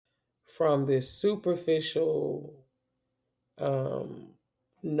from this superficial um,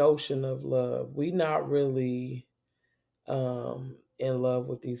 notion of love. We not really in love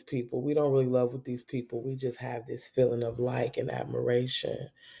with these people. We don't really love with these people. We just have this feeling of like and admiration,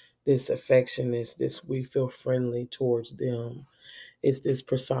 this affection, this we feel friendly towards them. It's this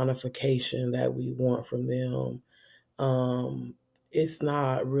personification that we want from them. Um, it's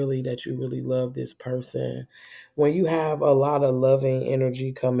not really that you really love this person. When you have a lot of loving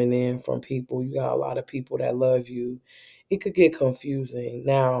energy coming in from people, you got a lot of people that love you, it could get confusing.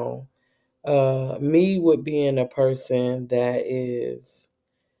 Now, me with being a person that is,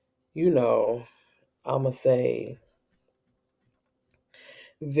 you know, I'ma say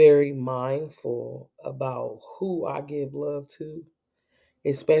very mindful about who I give love to,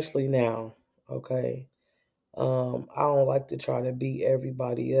 especially now. Okay. I don't like to try to beat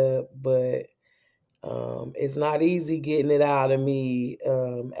everybody up, but it's not easy getting it out of me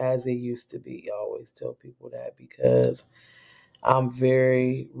as it used to be. I always tell people that because I'm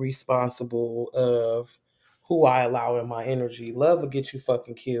very responsible of who I allow in my energy. Love will get you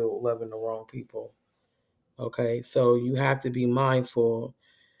fucking killed loving the wrong people. Okay, so you have to be mindful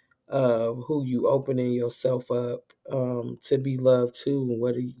of who you opening yourself up to be loved to,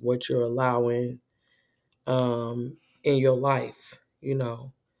 and what you're allowing in your life.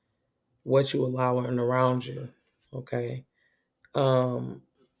 What you allowing around you. Okay, um,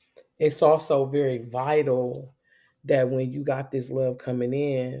 it's also very vital that when you got this love coming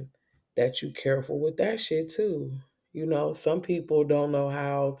in, that you careful with that shit too. Some people don't know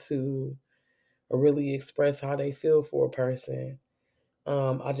how to really express how they feel for a person.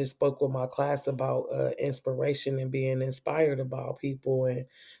 I just spoke with my class about inspiration and being inspired about people and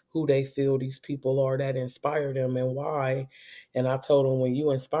who they feel these people are that inspire them and why. And I told them when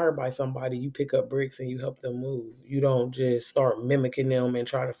you inspired by somebody, you pick up bricks and you help them move. You don't just start mimicking them and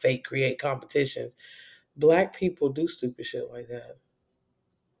try to fake create competitions. Black people do stupid shit like that.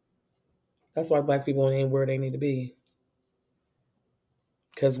 That's why black people ain't where they need to be.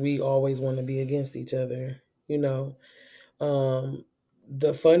 Because we always want to be against each other, you know. Um,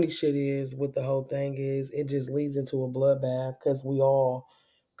 the funny shit is with the whole thing is it just leads into a bloodbath because we all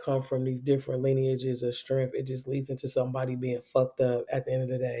come from these different lineages of strength. It just leads into somebody being fucked up at the end of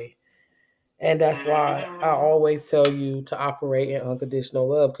the day. And that's why I always tell you to operate in unconditional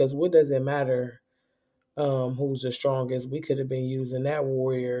love because what does it matter who's the strongest? We could have been using that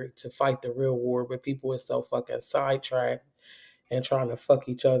warrior to fight the real war, but people are so fucking sidetracked and trying to fuck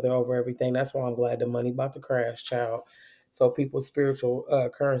each other over everything. That's why I'm glad the money about to crash, child. So people's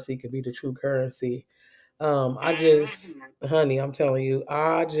spiritual currency could be the true currency. I just, honey, I'm telling you,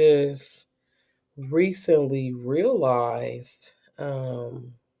 I just recently realized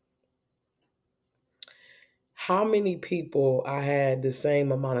how many people I had the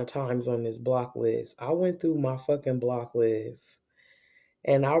same amount of times on this block list. I went through my fucking block list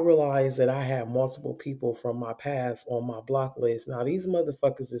and I realized that I had multiple people from my past on my block list. Now, these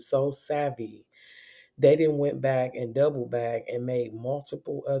motherfuckers is so savvy. They didn't went back and double back and made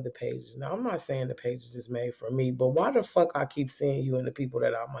multiple other pages. Now, I'm not saying the pages is made for me, but why the fuck I keep seeing you and the people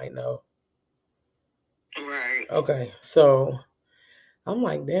that I might know? Right. Okay, so I'm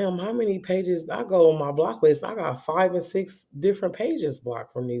like, damn, how many pages I go on my block list? I got 5 and 6 different pages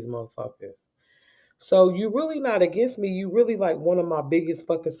blocked from these motherfuckers. So you really not against me. You really like one of my biggest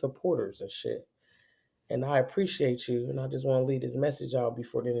fucking supporters and shit. And I appreciate you. And I just want to leave this message out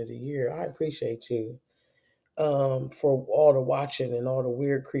before the end of the year. I appreciate you for all the watching and all the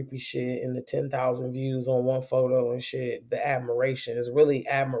weird, creepy shit and the 10,000 views on one photo and shit. The admiration is really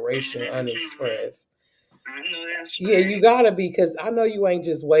admiration unexpressed. I know that's right. Yeah, you gotta be, because I know you ain't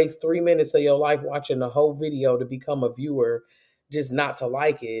just waste 3 minutes of your life watching the whole video to become a viewer, just not to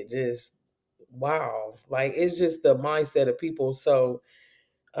like it. Just wow. Like it's just the mindset of people. So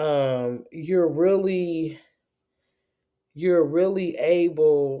you're really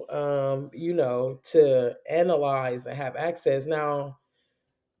able to analyze and have access. Now,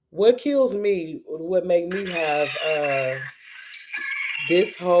 what kills me, what make me have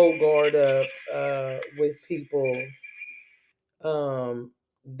this whole guard up with people,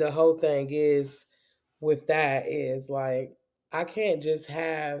 the whole thing is with that is like I can't just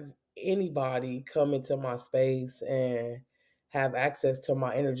have anybody come into my space and have access to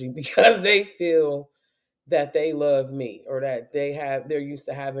my energy because they feel that they love me or that they're used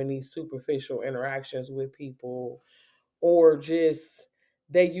to having these superficial interactions with people, or just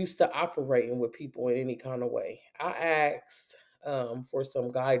they used to operating with people in any kind of way. I asked for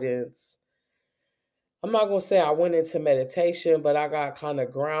some guidance. I'm not gonna say I went into meditation, but I got kind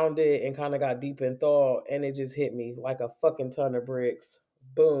of grounded and kind of got deep in thought, and it just hit me like a fucking ton of bricks.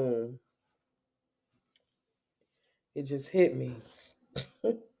 boom, it just hit me.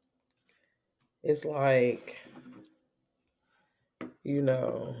 It's like, you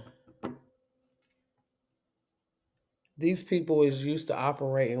know, these people is used to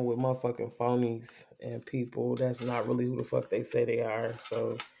operating with motherfucking phonies and people that's not really who the fuck they say they are.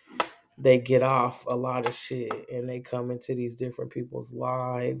 So they get off a lot of shit and they come into these different people's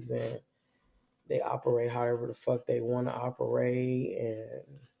lives and they operate however the fuck they want to operate and,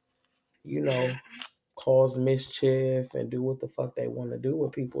 you know, cause mischief and do what the fuck they want to do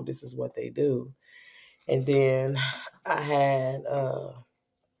with people. This is what they do. And then I had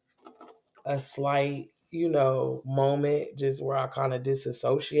a slight, moment just where I kind of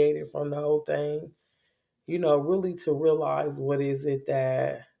disassociated from the whole thing, really to realize what is it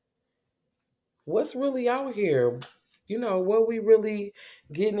that, what's really out here, what we really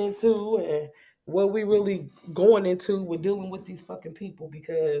getting into and what we really going into with dealing with these fucking people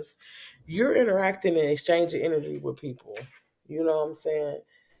because you're interacting and exchanging energy with people. You know what I'm saying?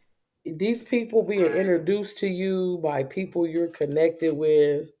 These people being introduced to you by people you're connected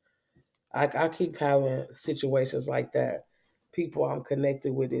with. I keep having situations like that. People I'm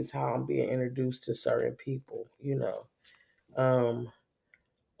connected with is how I'm being introduced to certain people. Um,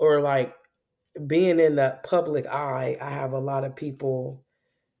 or like being in the public eye, I have a lot of people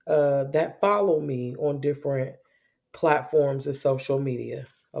that follow me on different platforms of social media.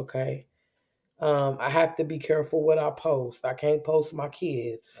 Okay. I have to be careful what I post. I can't post my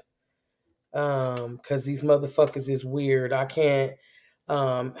kids because these motherfuckers is weird. I can't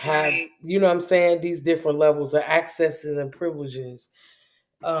have, you know what I'm saying, these different levels of accesses and privileges.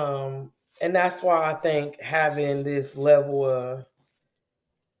 And that's why I think having this level of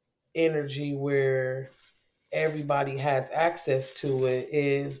energy where everybody has access to it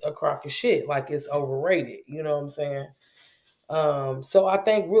is a crock of shit. Like it's overrated. You know what I'm saying? So I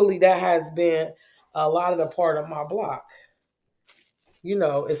think really that has been a lot of the part of my block,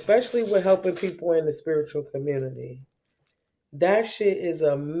 especially with helping people in the spiritual community. That shit is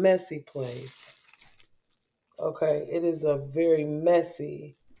a messy place. Okay. It is a very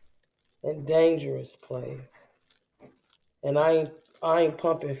messy and dangerous place. And I ain't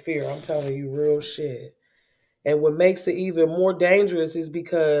pumping fear. I'm telling you real shit. And what makes it even more dangerous is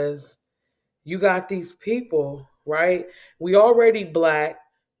because you got these people, right? We already black.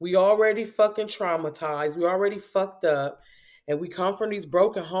 We already fucking traumatized. We already fucked up. And we come from these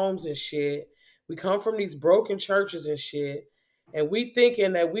broken homes and shit. We come from these broken churches and shit. And we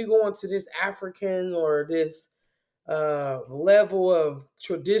thinking that we going to this African or this level of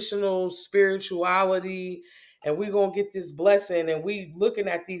traditional spirituality and we going to get this blessing. And we looking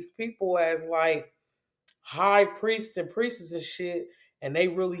at these people as like high priests and priestesses and shit. And they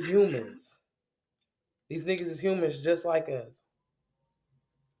really humans. These niggas is humans just like us.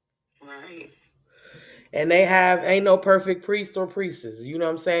 Right. And they have ain't no perfect priest or priestess. You know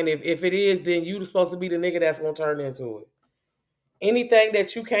what I'm saying? If it is, then you supposed to be the nigga that's gonna turn into it. Anything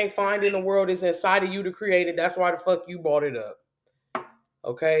that you can't find in the world is inside of you to create it. That's why the fuck you brought it up.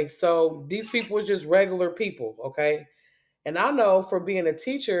 Okay, so these people is just regular people. Okay, and I know for being a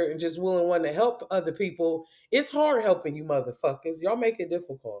teacher and just willing one to help other people, it's hard helping you motherfuckers. Y'all make it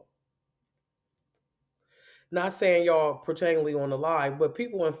difficult. Not saying y'all particularly on the live, but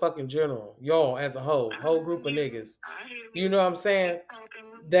people in fucking general, y'all as a whole group of niggas. You know what I'm saying?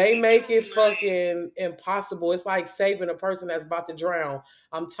 They make it fucking impossible. It's like saving a person that's about to drown.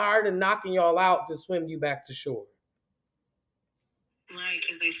 I'm tired of knocking y'all out to swim you back to shore. Right,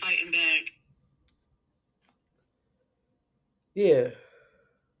 because they fighting back. Yeah.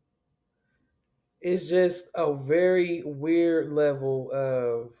 It's just a very weird level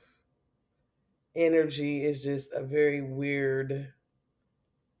of energy. It's just a very weird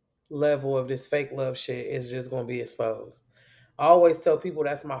level of this fake love shit is just going to be exposed. I always tell people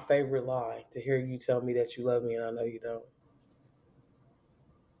that's my favorite lie, to hear you tell me that you love me and I know you don't.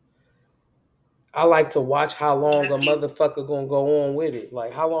 I like to watch how long a motherfucker gonna go on with it.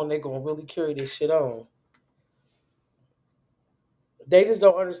 Like how long they gonna really carry this shit on. They just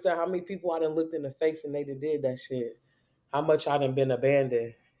don't understand how many people I done looked in the face and they did that shit. How much I done been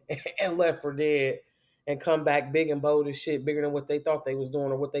abandoned and left for dead and come back big and bold as shit, bigger than what they thought they was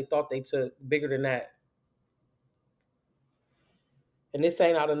doing or what they thought they took, bigger than that. And this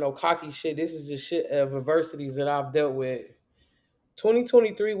ain't out of no cocky shit. This is the shit of adversities that I've dealt with.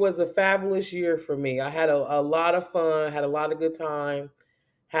 2023 was a fabulous year for me. I had a lot of fun, had a lot of good time,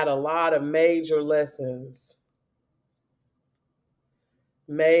 had a lot of major lessons.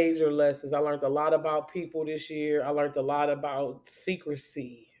 Major lessons. I learned a lot about people this year. I learned a lot about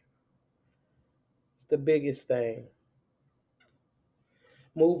secrecy. It's the biggest thing.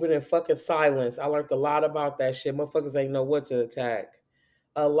 Moving in fucking silence. I learned a lot about that shit. Motherfuckers ain't know what to attack.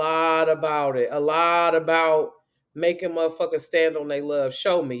 A lot about it. A lot about making motherfuckers stand on their love.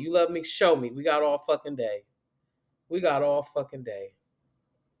 Show me. You love me? Show me. We got all fucking day. We got all fucking day.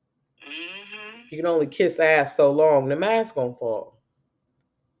 You can only kiss ass so long. The mask gonna fall.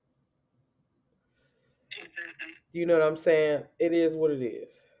 You know what I'm saying? It is what it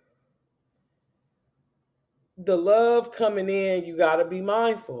is. The love coming in, you gotta be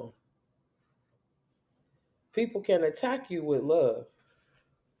mindful. People can attack you with love.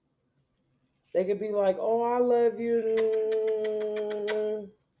 They could be like, "Oh, I love you,"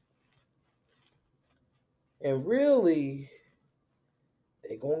 and really,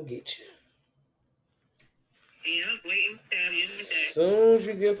 they gonna get you. Yeah, wait and stab you in the day. As soon as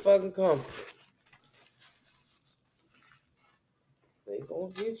you get fucking comfortable, they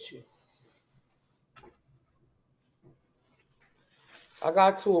gonna get you. I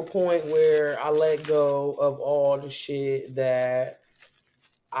got to a point where I let go of all the shit that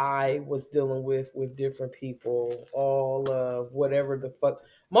I was dealing with different people, all of whatever the fuck.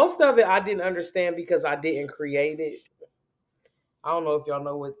 Most of it I didn't understand because I didn't create it. I don't know if y'all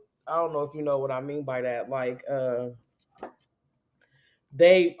know what, I don't know if you know what I mean by that. Like,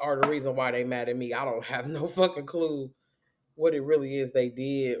 they are the reason why they mad at me. I don't have no fucking clue what it really is they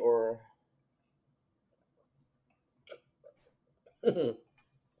did or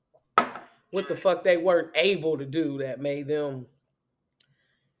what the fuck they weren't able to do that made them,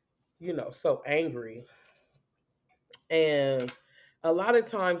 so angry. And a lot of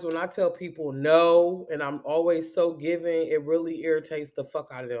times when I tell people no, and I'm always so giving, it really irritates the fuck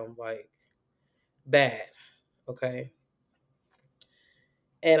out of them, like bad. Okay.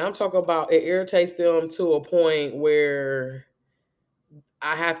 And I'm talking about it irritates them to a point where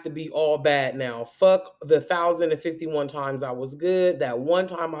I have to be all bad now. Fuck the 1,051 times I was good. That one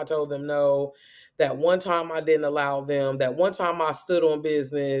time I told them no. That one time I didn't allow them. That one time I stood on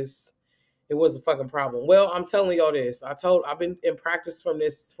business. It was a fucking problem. Well, I'm telling y'all this. I've been in practice from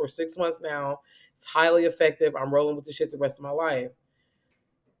this for 6 months now. It's highly effective. I'm rolling with the shit the rest of my life.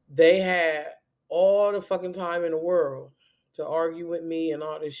 They had all the fucking time in the world to argue with me and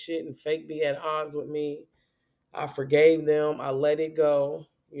all this shit and fake be at odds with me. I forgave them. I let it go.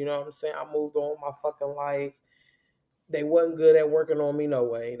 You know what I'm saying? I moved on with my fucking life. They wasn't good at working on me no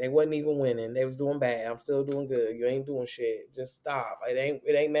way. They wasn't even winning. They was doing bad. I'm still doing good. You ain't doing shit. Just stop. It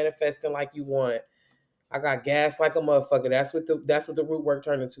ain't manifesting like you want. I got gas like a motherfucker. That's what the root work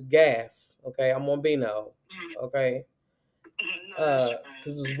turned into, gas. Okay, I'm on Bino. Okay, because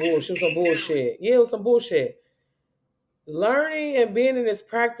it was bullshit. Some bullshit. Yeah, it was some bullshit. Learning and being in this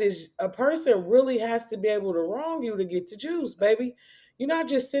practice, a person really has to be able to wrong you to get the juice, baby. You're not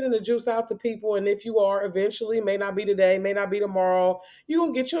just sending the juice out to people, and if you are, eventually, may not be today, may not be tomorrow, you're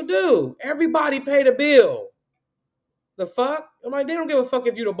going to get your due. Everybody pay the bill. The fuck? I'm like, they don't give a fuck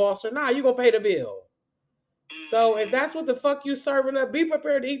if you the boss or not. You going to pay the bill. So if that's what the fuck you serving up, be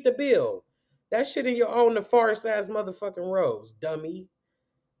prepared to eat the bill. That shit in your own nefarious ass motherfucking rose, dummy.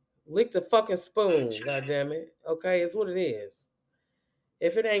 Lick the fucking spoon, goddammit. Okay, it's what it is.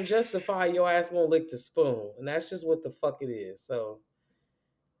 If it ain't justified, your ass gonna lick the spoon. And that's just what the fuck it is. So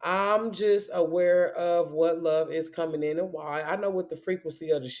I'm just aware of what love is coming in and why. I know what the frequency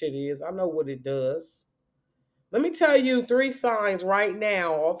of the shit is. I know what it does. Let me tell you 3 signs right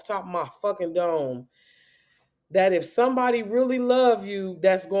now off the top of my fucking dome that if somebody really love you,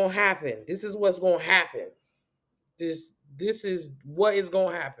 that's gonna happen. This is what's gonna happen. This is what is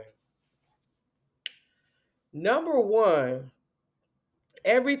gonna happen. Number 1,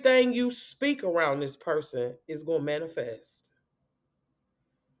 everything you speak around this person is gonna manifest.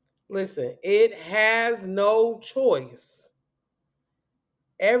 Listen, it has no choice.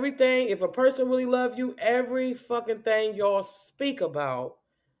 Everything, if a person really love you, every fucking thing y'all speak about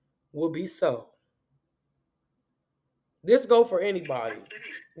will be so. This go for anybody.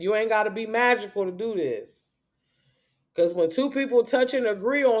 You ain't got to be magical to do this. Because when 2 people touch and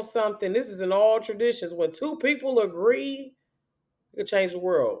agree on something, this is in all traditions. When 2 people agree, it can change the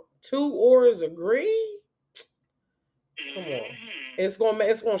world. 2 oars agree? Come on. It's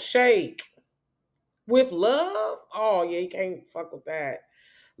gonna shake. With love? Oh yeah, you can't fuck with that.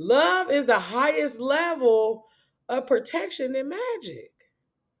 Love is the highest level of protection in magic.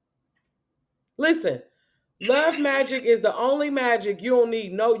 Listen, love magic is the only magic you only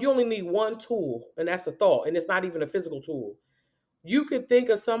need one tool, and that's a thought, and it's not even a physical tool. You could think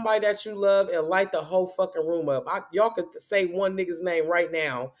of somebody that you love and light the whole fucking room up. Y'all could say one nigga's name right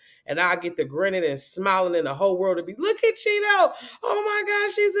now, and I get the grinning and smiling in the whole world to be, look at Cheeto. Oh my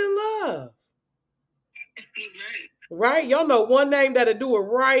God, she's in love. Right? Y'all know one name that'll do it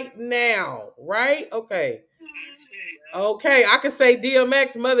right now. Right? Okay. Okay, I could say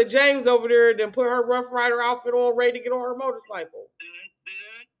DMX, Mother James over there, then put her Rough Rider outfit on, ready to get on her motorcycle.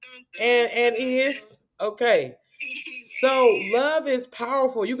 And is okay. So love is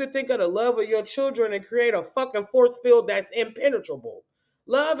powerful. You can think of the love of your children and create a fucking force field that's impenetrable.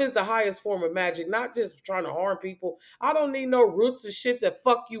 Love is the highest form of magic, not just trying to harm people. I don't need no roots of shit that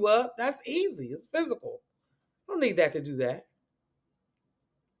fuck you up. That's easy. It's physical. I don't need that to do that.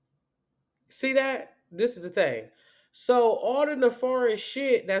 See that? This is the thing. So all the nefarious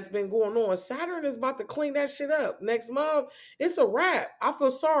shit that's been going on, Saturn is about to clean that shit up. Next month, it's a wrap. I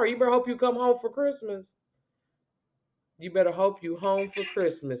feel sorry. You better hope you come home for Christmas. You better hope you home for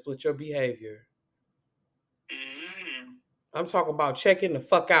Christmas with your behavior. I'm talking about checking the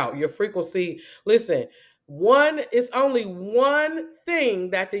fuck out. Your frequency. Listen, it's only one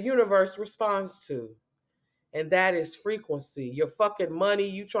thing that the universe responds to, and that is frequency. Your fucking money,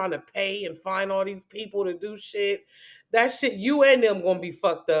 you trying to pay and find all these people to do shit. That shit, you and them gonna be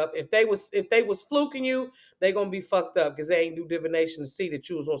fucked up. If they was fluking you, they gonna be fucked up because they ain't do divination to see that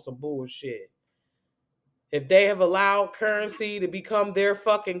you was on some bullshit. If they have allowed currency to become their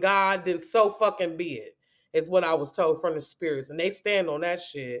fucking god, then so fucking be it. Is what I was told from the spirits, and they stand on that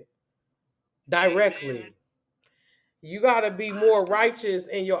shit directly. You gotta be more righteous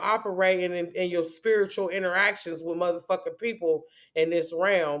in your operating and your spiritual interactions with motherfucking people in this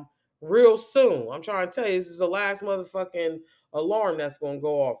realm real soon. I'm trying to tell you, this is the last motherfucking alarm that's gonna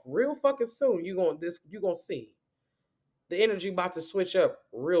go off real fucking soon. You gonna see the energy about to switch up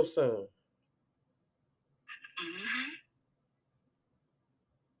real soon.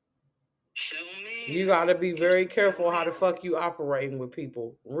 You gotta be very careful how the fuck you operating with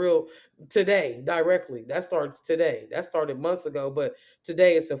people. Real today, directly. That starts today. That started months ago, but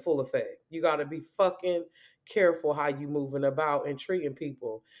today it's in full effect. You gotta be fucking careful how you moving about and treating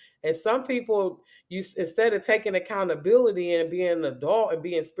people. And some people, you instead of taking accountability and being an adult and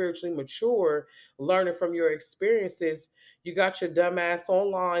being spiritually mature, learning from your experiences, you got your dumb ass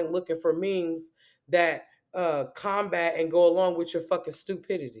online looking for memes that combat and go along with your fucking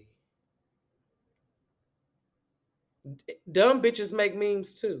stupidity. Dumb bitches make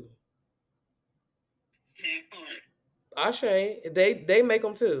memes too. Ashe, they make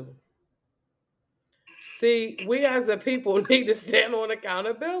them too. See, we as a people need to stand on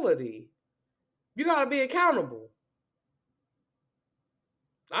accountability. You gotta be accountable.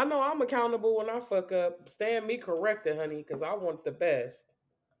 I know I'm accountable when I fuck up. Stand me corrected, honey, because I want the best.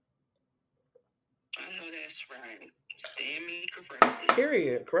 I know that's right. Stand me corrected.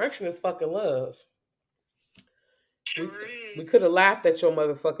 Period. Correction is fucking love. We could have laughed at your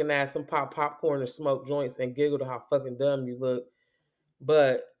motherfucking ass and pop popcorn and smoke joints and giggled at how fucking dumb you look.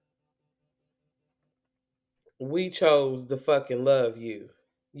 But we chose to fucking love you.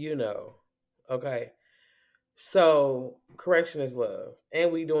 You know. Okay. So correction is love.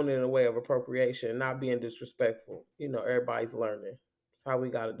 And we doing it in a way of appropriation, not being disrespectful. You know, everybody's learning. That's how we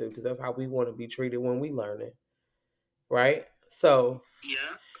gotta do, because that's how we want to be treated when we learn it. Right? So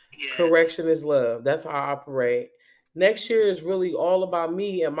yeah. Yes. Correction is love. That's how I operate. Next year is really all about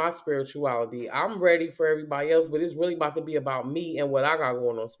me and my spirituality. I'm ready for everybody else, but it's really about to be about me and what I got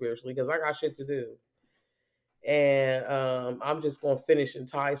going on spiritually, because I got shit to do. And I'm just gonna finish and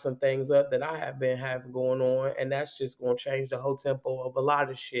tie some things up that I have been having going on, and that's just gonna change the whole tempo of a lot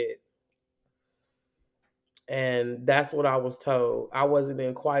of shit. And that's what I was told. I wasn't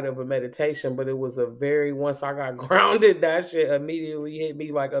in quite of a meditation, but it was a very, once I got grounded, that shit immediately hit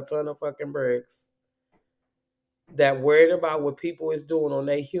me like a ton of fucking bricks. That worried about what people is doing on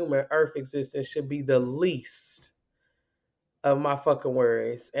their human earth existence should be the least of my fucking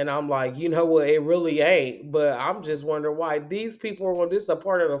worries. And I'm like, you know what? It really ain't. But I'm just wondering why these people are, this is a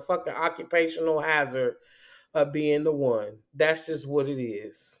part of the fucking occupational hazard of being the one. That's just what it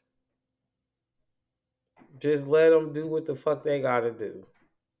is. Just let them do what the fuck they gotta do.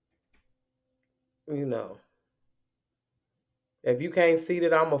 You know. If you can't see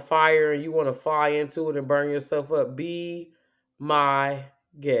that I'm a fire and you want to fly into it and burn yourself up, be my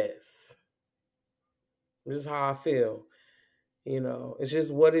guest. This is how I feel. You know, it's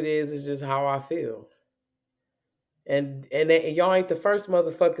just what it is. It's just how I feel. And y'all ain't the first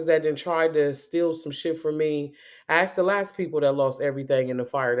motherfuckers that done tried to steal some shit from me. Ask the last people that lost everything in the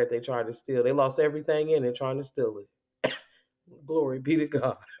fire that they tried to steal. They lost everything in it trying to steal it. Glory be to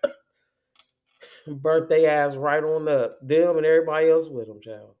God. Burnt their ass right on up. Them and everybody else with them,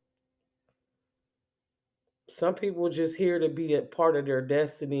 child. Some people just here to be a part of their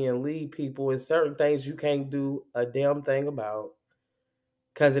destiny and lead people in certain things you can't do a damn thing about.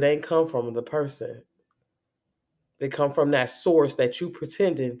 Because it ain't come from the person. They come from that source that you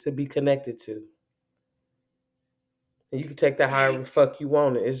pretending to be connected to. And you can take that however the fuck you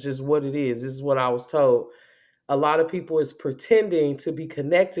want it. It's just what it is. This is what I was told. A lot of people is pretending to be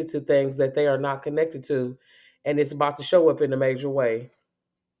connected to things that they are not connected to, and it's about to show up in a major way.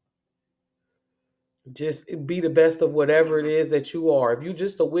 Just be the best of whatever it is that you are. If you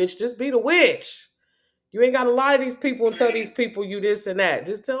just a witch, just be the witch. You ain't got to lie to these people and tell these people you this and that.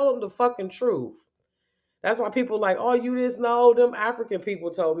 Just tell them the fucking truth. That's why people like, oh, you this? No, them African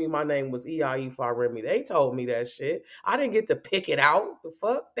people told me my name was Ei Remy. They told me that shit. I didn't get to pick it out. The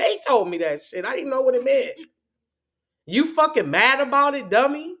fuck? They told me that shit. I didn't know what it meant. You fucking mad about it,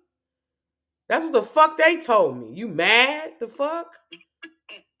 dummy? That's what the fuck they told me. You mad? The fuck?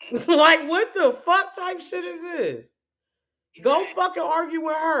 Like, what the fuck type shit is this? Go fucking argue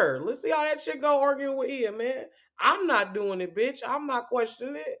with her. Let's see how that shit go arguing with Ia, man. I'm not doing it, bitch. I'm not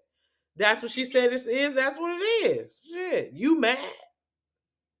questioning it. That's what she said this is. That's what it is. Shit. You mad?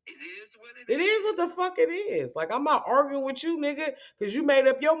 It is what the fuck it is. Like, I'm not arguing with you, nigga, because you made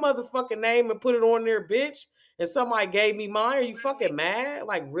up your motherfucking name and put it on there, bitch, and somebody gave me mine. Are you fucking mad?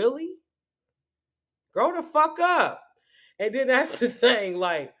 Like, really? Grow the fuck up. And then that's the thing,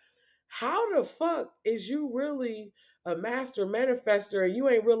 like, how the fuck is you really a master manifester and you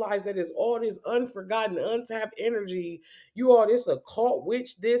ain't realized that it's all this unforgotten, untapped energy? You all this occult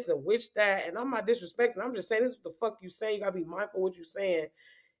witch this and witch that. And I'm not disrespecting. I'm just saying this is what the fuck you saying. You gotta be mindful what you saying.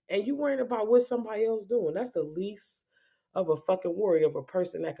 And you worrying about what somebody else doing. That's the least of a fucking worry of a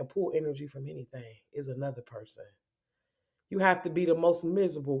person that can pull energy from anything is another person. You have to be the most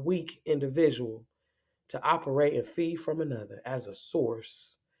miserable, weak individual to operate and feed from another as a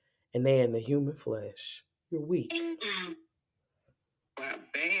source, and they in the human flesh. You're weak. Well,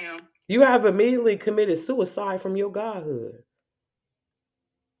 bam. You have immediately committed suicide from your godhood.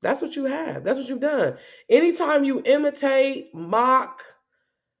 That's what you have. That's what you've done. Anytime you imitate, mock,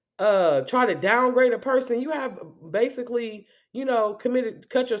 try to downgrade a person, you have basically,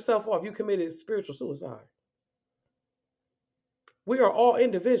 cut yourself off. You committed spiritual suicide. We are all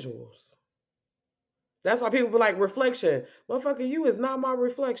individuals. That's why people be like, reflection. Motherfucker, you is not my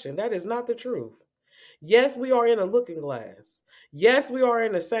reflection. That is not the truth. Yes, we are in a looking glass. Yes, we are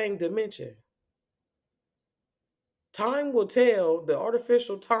in the same dimension. Time will tell, the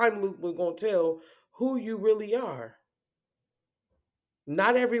artificial time loop will gonna tell who you really are.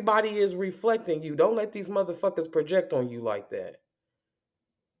 Not everybody is reflecting you. Don't let these motherfuckers project on you like that.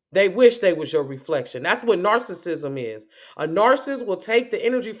 They wish they was your reflection. That's what narcissism is. A narcissist will take the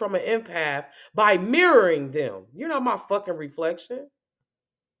energy from an empath by mirroring them. You're not my fucking reflection.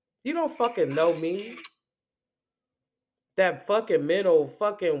 You don't fucking know me. That fucking mental,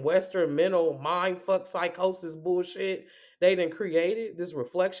 fucking Western mental mind fuck psychosis bullshit they done created. This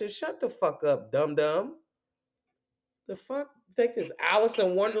reflection. Shut the fuck up, dum dum. The fuck? Think this Alice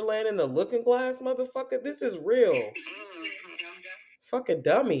in Wonderland in the looking glass, motherfucker? This is real. Fucking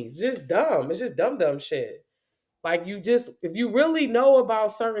dummies. Just dumb. It's just dumb shit. Like, if you really know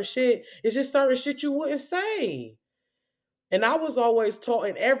about certain shit, it's just certain shit you wouldn't say. And I was always taught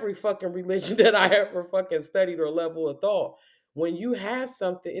in every fucking religion that I ever fucking studied or level of thought, when you have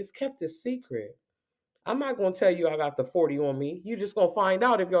something, it's kept a secret. I'm not going to tell you I got the 40 on me. You just going to find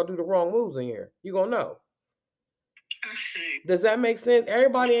out if y'all do the wrong moves in here. You going to know. Does that make sense?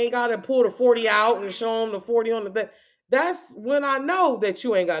 Everybody ain't got to pull the 40 out and show them the 40 on the thing. That's when I know that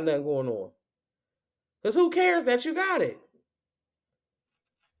you ain't got nothing going on. Because who cares that you got it?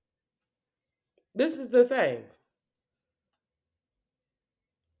 This is the thing.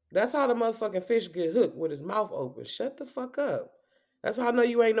 That's how the motherfucking fish get hooked with his mouth open. Shut the fuck up. That's how I know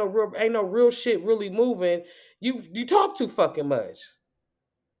you ain't no real shit really moving. You talk too fucking much.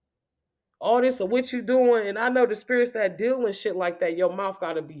 All this of what you doing, and I know the spirits that deal in shit like that, your mouth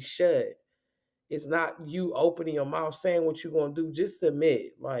gotta be shut. It's not you opening your mouth saying what you gonna do. Just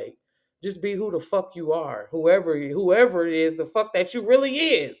admit, like, just be who the fuck you are. Whoever it is, the fuck that you really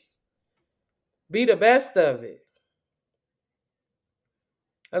is. Be the best of it.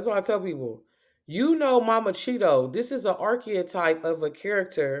 That's why I tell people, Mama Cheeto, this is an archetype of a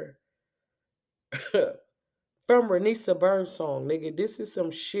character from Renisa Bird's song, nigga. This is some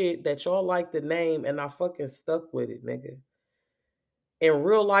shit that y'all like the name, and I fucking stuck with it, nigga. In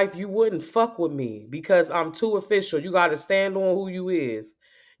real life, you wouldn't fuck with me because I'm too official. You got to stand on who you is.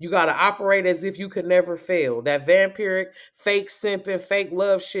 You got to operate as if you could never fail. That vampiric, fake simping, fake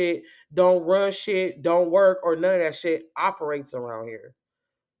love shit, don't run shit, don't work, or none of that shit operates around here.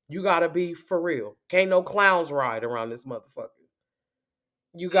 You got to be for real. Can't no clowns ride around this motherfucker.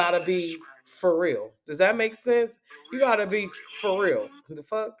 You got to be for real. Does that make sense? You got to be for real. The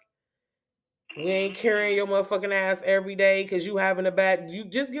fuck? We ain't carrying your motherfucking ass every day because you having a bad. You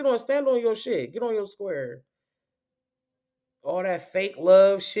just stand on your shit. Get on your square. All that fake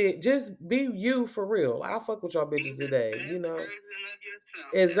love shit. Just be you for real. I'll fuck with y'all bitches today. You know.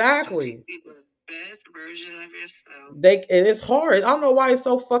 Exactly. Best version of yourself. And it's hard. I don't know why it's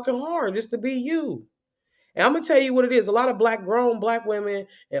so fucking hard just to be you. And I'm gonna tell you what it is. A lot of grown black women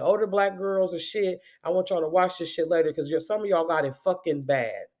and older black girls and shit. I want y'all to watch this shit later because some of y'all got it fucking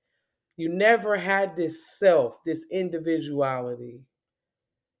bad. You never had this self, this individuality.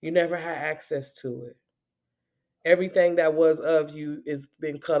 You never had access to it. Everything that was of you is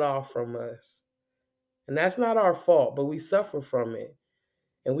been cut off from us. And that's not our fault, but we suffer from it.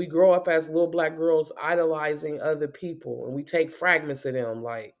 And we grow up as little black girls idolizing other people. And we take fragments of them.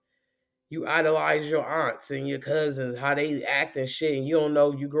 Like, you idolize your aunts and your cousins, how they act and shit. And you don't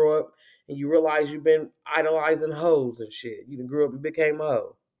know, you grow up and you realize you've been idolizing hoes and shit. You grew up and became a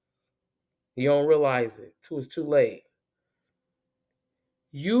hoe. You don't realize it. It's too late.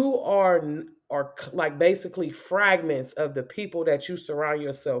 You are like basically fragments of the people that you surround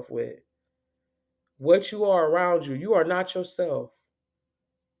yourself with. What you are around you, you are not yourself.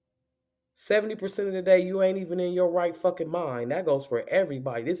 70% of the day, you ain't even in your right fucking mind. That goes for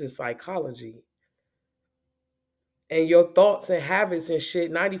everybody. This is psychology. And your thoughts and habits and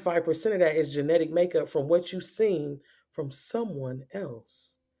shit, 95% of that is genetic makeup from what you've seen from someone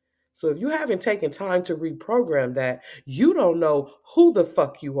else. So if you haven't taken time to reprogram that, you don't know who the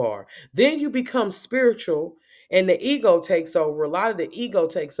fuck you are. Then you become spiritual and the ego takes over. A lot of the ego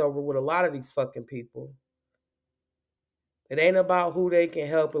takes over with a lot of these fucking people. It ain't about who they can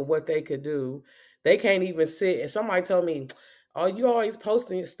help and what they could do. They can't even sit. And somebody told me, "Oh, you always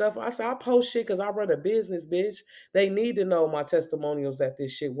posting stuff." I said, "I post shit because I run a business, bitch. They need to know my testimonials that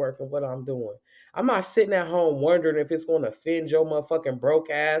this shit work and what I'm doing. I'm not sitting at home wondering if it's going to offend your motherfucking broke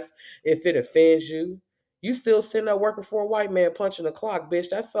ass, if it offends you. You still sitting there working for a white man punching the clock, bitch.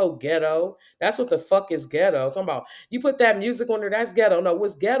 That's so ghetto. That's what the fuck is ghetto. Talking about you put that music on there, that's ghetto. No,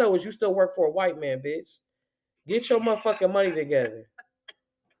 what's ghetto is you still work for a white man, bitch. Get your motherfucking money together.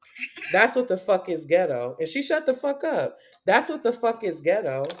 That's what the fuck is ghetto." And she shut the fuck up. That's what the fuck is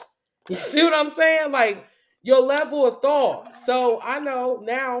ghetto. You see what I'm saying? Like, your level of thought. So I know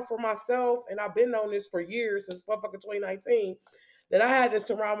now for myself, and I've been on this for years, since motherfucking 2019, that I had to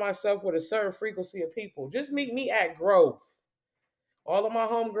surround myself with a certain frequency of people. Just meet me at growth. All of my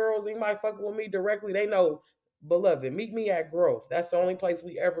homegirls, anybody fucking with me directly, they know, beloved, meet me at growth. That's the only place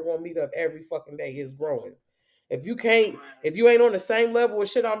we ever gonna meet up every fucking day is growing. If you ain't on the same level of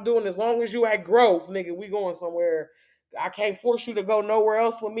shit I'm doing, as long as you at growth, nigga, we going somewhere. I can't force you to go nowhere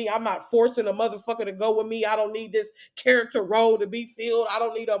else with me. I'm not forcing a motherfucker to go with me. I don't need this character role to be filled. I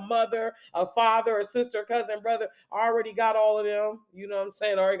don't need a mother, a father, a sister, cousin, brother. I already got all of them. You know what I'm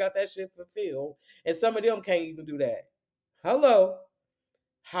saying? I already got that shit fulfilled. And some of them can't even do that. Hello.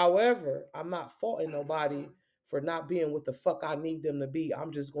 However, I'm not faulting nobody for not being what the fuck I need them to be.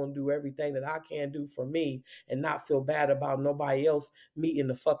 I'm just going to do everything that I can do for me and not feel bad about nobody else meeting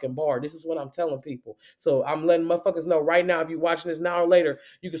the fucking bar. This is what I'm telling people. So I'm letting motherfuckers know right now, if you're watching this now or later,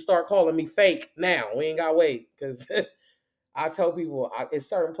 you can start calling me fake now. We ain't got to wait because I tell people it's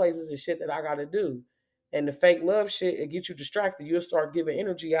certain places and shit that I got to do. And the fake love shit, it gets you distracted. You'll start giving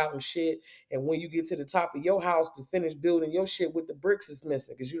energy out and shit. And when you get to the top of your house to finish building your shit with the bricks is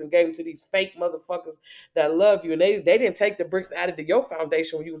missing. Because you done gave them to these fake motherfuckers that love you. And they didn't take the bricks added to your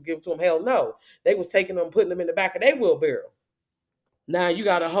foundation when you was giving to them. Hell no. They was taking them, putting them in the back of their wheelbarrow. Now you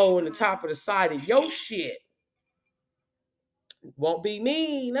got a hole in the top of the side of your shit. Won't be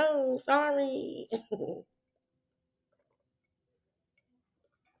me. No, sorry.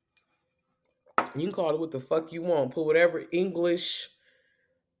 You can call it what the fuck you want. Put whatever English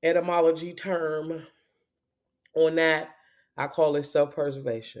etymology term on that. I call it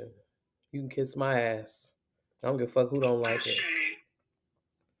self-preservation. You can kiss my ass. I don't give a fuck who don't like it.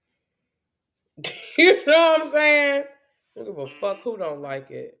 You know what I'm saying? I don't give a fuck who don't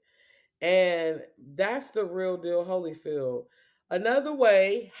like it. And that's the real deal, Holyfield. Another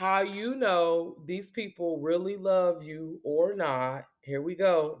way how you know these people really love you or not. Here we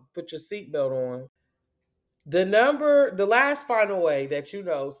go. Put your seatbelt on. The last final way that you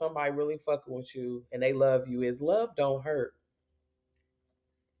know somebody really fucking with you and they love you is love don't hurt.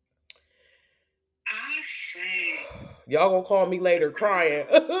 Y'all gonna call me later crying.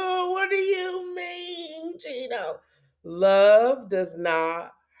 What do you mean, Gino? Love does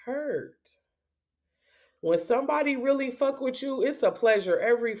not hurt. When somebody really fuck with you, it's a pleasure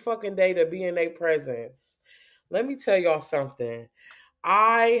every fucking day to be in their presence. Let me tell y'all something.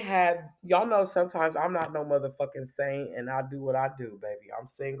 I had, y'all know sometimes I'm not no motherfucking saint and I do what I do, baby. I'm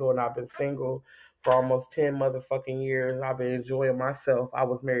single and I've been single for almost 10 motherfucking years and I've been enjoying myself. I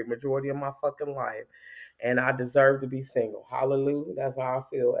was married majority of my fucking life and I deserve to be single. Hallelujah. That's how I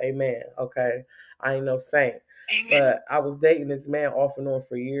feel. Amen. Okay. I ain't no saint. Amen. But I was dating this man off and on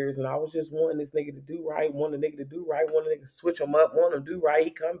for years and I was just wanting this nigga to do right, wanting the nigga to do right, wanting the nigga to switch him up, wanting him to do right. He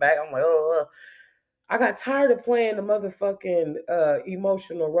come back. I'm like, oh, I got tired of playing the motherfucking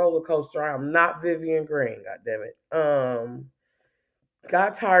emotional roller coaster. I'm not Vivian Green, god damn it.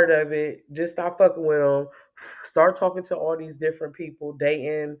 Got tired of it. Just stop fucking with them. Start talking to all these different people,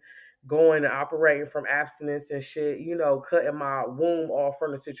 dating, going and operating from abstinence and shit, cutting my womb off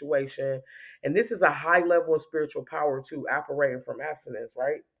from the situation. And this is a high level of spiritual power too, operating from abstinence,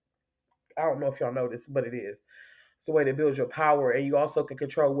 right? I don't know if y'all know this, but it is. It's a way to build your power, and you also can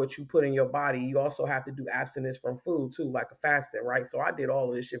control what you put in your body. You also have to do abstinence from food too, like a fasting, right? So I did all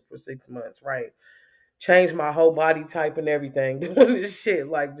of this shit for 6 months, right? Changed my whole body type and everything, doing this shit,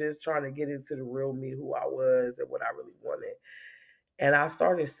 like just trying to get into the real me, who I was and what I really wanted. And I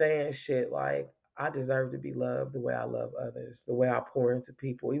started saying shit like, I deserve to be loved the way I love others, the way I pour into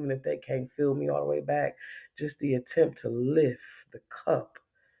people, even if they can't feel me all the way back. Just the attempt to lift the cup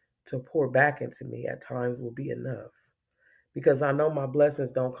to pour back into me at times will be enough. Because I know my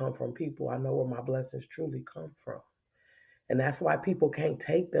blessings don't come from people. I know where my blessings truly come from. And that's why people can't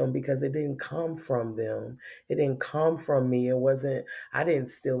take them, because it didn't come from them. It didn't come from me. I didn't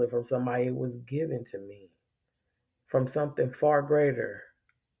steal it from somebody. It was given to me from something far greater.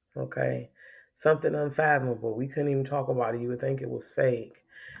 Okay. Something unfathomable. We couldn't even talk about it. You would think it was fake.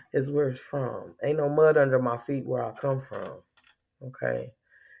 It's where it's from. Ain't no mud under my feet where I come from. Okay.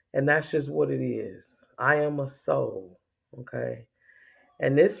 And that's just what it is. I am a soul. Okay.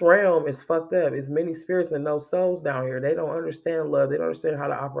 And this realm is fucked up. It's many spirits and no souls down here. They don't understand love. They don't understand how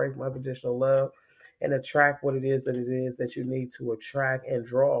to operate from unconditional love and attract what it is that you need to attract and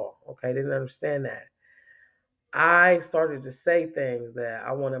draw. Okay, they didn't understand that. I started to say things that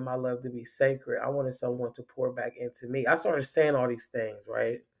I wanted my love to be sacred. I wanted someone to pour back into me. I started saying all these things,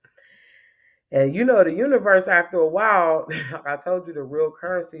 right? And the universe, after a while, like I told you, the real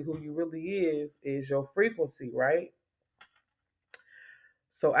currency, who you really is your frequency, right?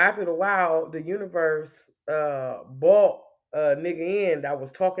 So after the while, the universe bought a nigga in that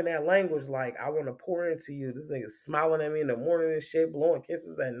was talking that language, like, I want to pour into you. This nigga smiling at me in the morning and shit, blowing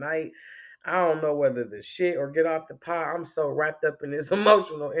kisses at night. I don't know whether the shit or get off the pot. I'm so wrapped up in this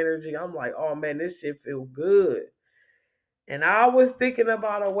emotional energy. I'm like, oh man, this shit feel good. And I was thinking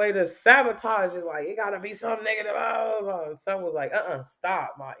about a way to sabotage it. Like, it gotta be something negative. And someone was like,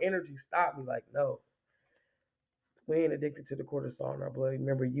 stop. My energy stopped me. Like, no. We ain't addicted to the cortisol in our blood.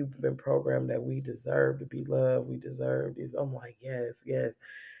 Remember, you've been programmed that we deserve to be loved. We deserve this. I'm like, yes, yes.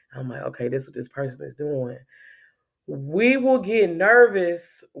 I'm like, okay, this is what this person is doing. We will get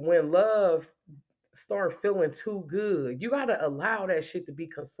nervous when love start feeling too good. You gotta allow that shit to be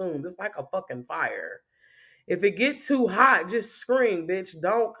consumed. It's like a fucking fire. If it get too hot, just scream, bitch.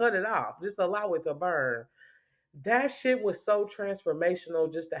 Don't cut it off. Just allow it to burn. That shit was so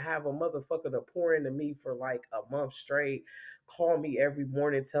transformational, just to have a motherfucker to pour into me for like a month straight, call me every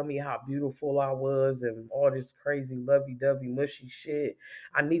morning, tell me how beautiful I was and all this crazy lovey-dovey mushy shit.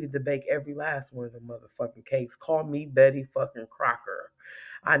 I needed to bake every last one of the motherfucking cakes. Call me Betty fucking Crocker.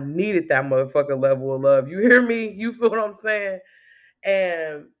 I needed that motherfucking level of love. You hear me? You feel what I'm saying?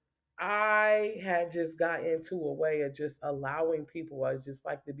 And I had just got into a way of just allowing people. I was just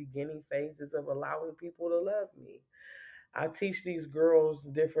like the beginning phases of allowing people to love me. I teach these girls,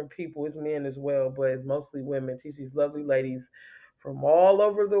 different people, it's men as well, but it's mostly women. Teach these lovely ladies from all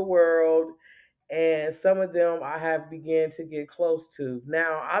over the world. And some of them I have began to get close to.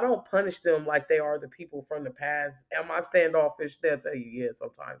 Now, I don't punish them like they are the people from the past. Am I standoffish? They'll tell you, yeah,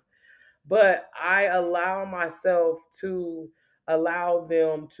 sometimes. But I allow myself to allow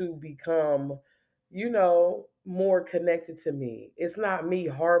them to become, more connected to me. It's not me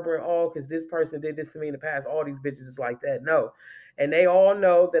harboring, oh, because this person did this to me in the past. All these bitches is like that. No. And they all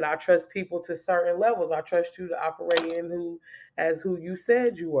know that I trust people to certain levels. I trust you to operate in who you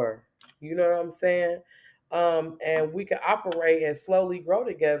said you were. You know what I'm saying? And we can operate and slowly grow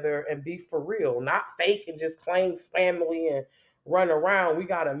together and be for real, not fake and just claim family and run around. We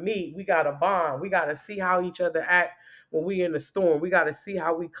gotta meet. We gotta bond. We gotta see how each other act when we in the storm. We gotta see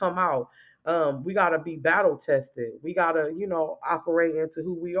how we come out. We gotta be battle tested. We gotta, operate into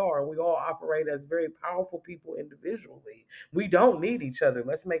who we are. And we all operate as very powerful people individually. We don't need each other.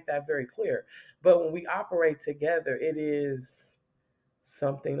 Let's make that very clear. But when we operate together, it is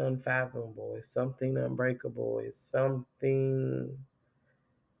something unfathomable. It's something unbreakable. It's something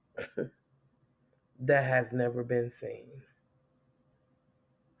that has never been seen.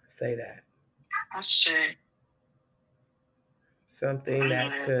 Say that. Something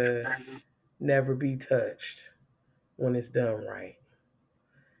that could never be touched when it's done right.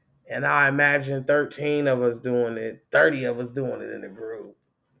 And I imagine 13 of us doing it, 30 of us doing it in a group.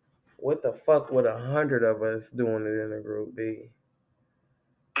 What the fuck would 100 of us doing it in a group be?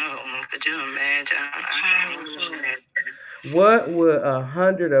 Could you imagine? What would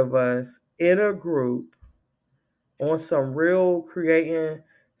 100 of us in a group on some real creating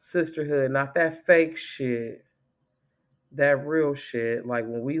sisterhood, not that fake shit, that real shit. Like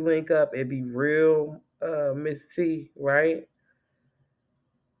when we link up, it be real Miss T, right?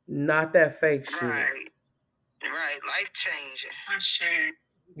 Not that fake shit. Right. Life changing.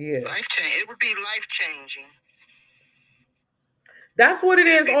 Yeah. Life changing. It would be life changing. That's what it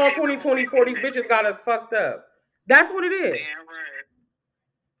is. All 2024, these bitches got us fucked up. That's what it is. Damn right.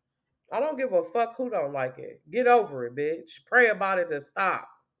 I don't give a fuck who don't like it. Get over it, bitch. Pray about it to stop.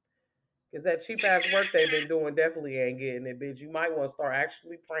 Because that cheap ass work they've been doing definitely ain't getting it, bitch. You might want to start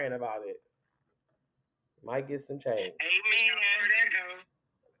actually praying about it. Might get some change. Amen.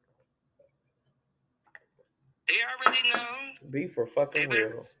 They already know. Be for fucking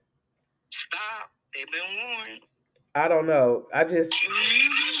real. Stop. They've been warned. I don't know. I just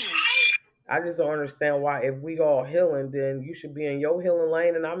don't understand why if we all healing, then you should be in your healing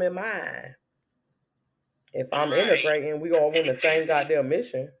lane and I'm in mine. If I'm integrating, we all on the same goddamn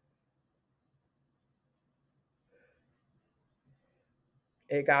mission.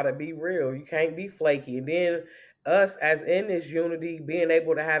 It gotta be real. You can't be flaky. And then us as in this unity, being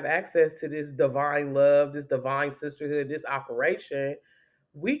able to have access to this divine love, this divine sisterhood, this operation,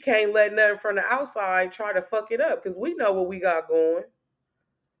 we can't let nothing from the outside try to fuck it up because we know what we got going.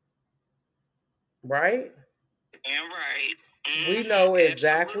 Right? And right. We know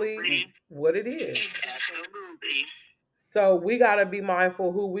exactly what it is. Absolutely. So we gotta be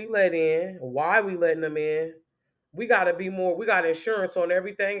mindful who we let in, why we letting them in. We gotta be more. We got insurance on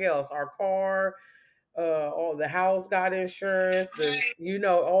everything else. Our car, all the house got insurance.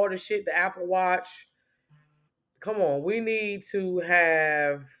 All the shit. The Apple Watch. Come on, we need to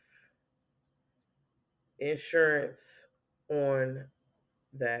have insurance on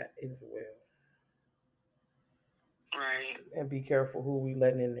that as well. Right. And be careful who we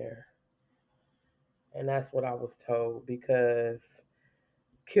letting in there. And that's what I was told because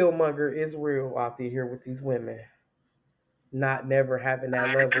Killmonger is real out here with these women. Not never having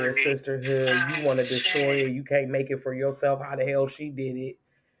that level of sisterhood. You want to destroy it. You can't make it for yourself. How the hell she did it.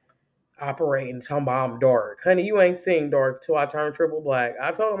 Operating, talking about I'm dark. Honey, you ain't seen dark till I turn triple black.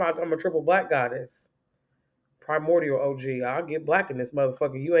 I told him I'm a triple black goddess. Primordial OG. I'll get black in this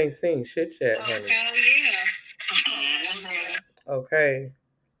motherfucker. You ain't seen shit yet, honey. Yeah. Okay.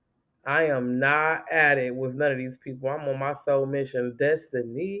 I am not at it with none of these people. I'm on my soul mission.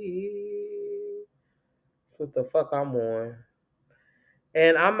 Destiny. That's what the fuck I'm on.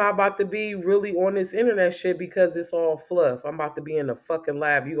 And I'm not about to be really on this internet shit because it's all fluff. I'm about to be in the fucking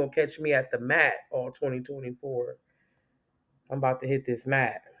lab. You're going to catch me at the mat all 2024. I'm about to hit this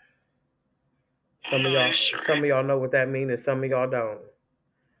mat. Some of y'all know what that means and some of y'all don't.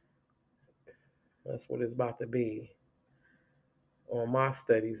 That's what it's about to be. On my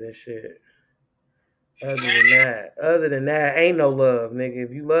studies and shit. Other than that, ain't no love, nigga.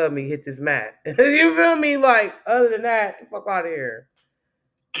 If you love me, hit this mat. You feel me? Like, other than that, fuck out of here.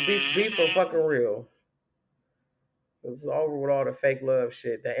 Be for fucking real. It's over with all the fake love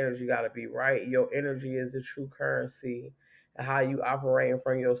shit. That energy got to be right. Your energy is the true currency. And how you operating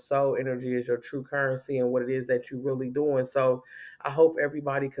from your soul energy is your true currency and what it is that you're really doing. So I hope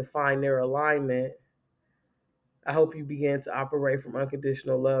everybody can find their alignment. I hope you begin to operate from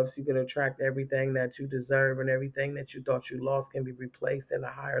unconditional love so you can attract everything that you deserve and everything that you thought you lost can be replaced in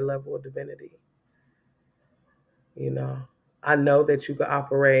a higher level of divinity. I know that you can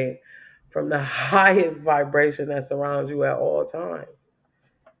operate from the highest vibration that surrounds you at all times.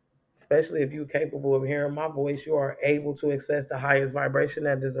 Especially if you're capable of hearing my voice, you are able to access the highest vibration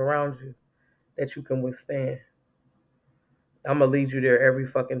that is around you that you can withstand. I'm going to lead you there every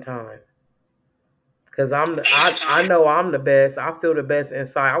fucking time. Because I know I'm the best. I feel the best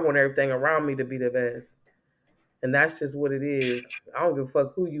inside. I want everything around me to be the best. And that's just what it is. I don't give a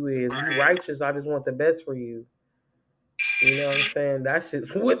fuck who you is. You righteous, I just want the best for you. You know what I'm saying? That's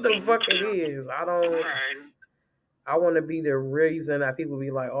just what the fuck it is. I want to be the reason that people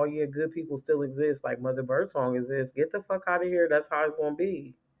be like, oh yeah, good people still exist. Like Mother Birdsong exists. Get the fuck out of here. That's how it's going to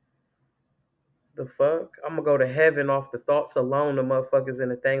be. The fuck? I'm going to go to heaven off the thoughts alone, the motherfuckers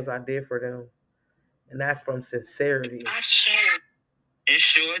and the things I did for them. And that's from sincerity. It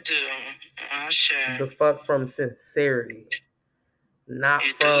sure do. Sure. The fuck from sincerity, not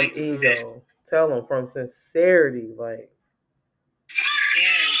It from do exist. ego. Tell them from sincerity, like.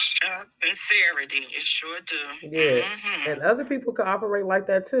 Yeah, sincerity. It sure do. Yeah. And other people can operate like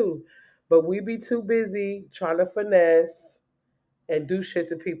that too. But we be too busy trying to finesse and do shit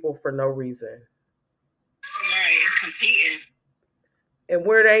to people for no reason. Right, competing. And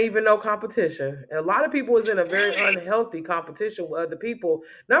where there ain't even no competition. And a lot of people is in a very unhealthy competition with other people.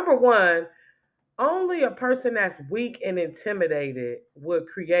 Number one, only a person that's weak and intimidated would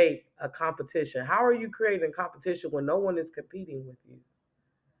create a competition. How are you creating competition when no one is competing with you?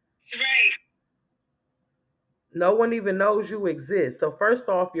 Right. No one even knows you exist. So first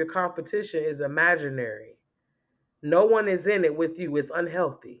off, your competition is imaginary. No one is in it with you. It's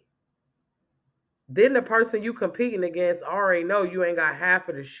unhealthy. Then the person you competing against already know you ain't got half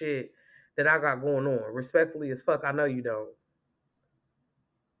of the shit that I got going on. Respectfully as fuck, I know you don't.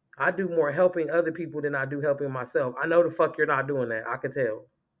 I do more helping other people than I do helping myself. I know the fuck you're not doing that. I can tell.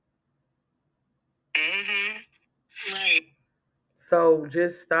 Right. So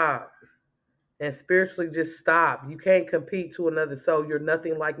just stop. And spiritually just stop. You can't compete to another soul. You're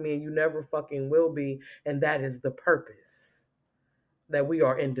nothing like me and you never fucking will be. And that is the purpose. That we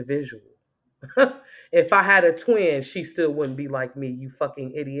are individual. If I had a twin, she still wouldn't be like me, you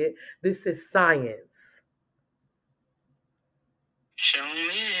fucking idiot. This is science. Show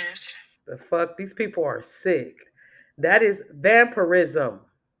is. The fuck? These people are sick. That is vampirism.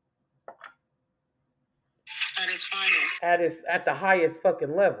 At its finest. At the highest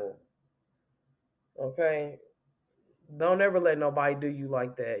fucking level. Okay? Don't ever let nobody do you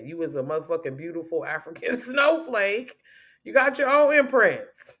like that. You was a motherfucking beautiful African snowflake. You got your own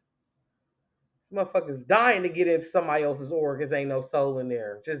imprints. This motherfucker's dying to get into somebody else's organs. Ain't no soul in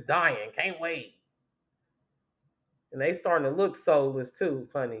there. Just dying. Can't wait. And they starting to look soulless too,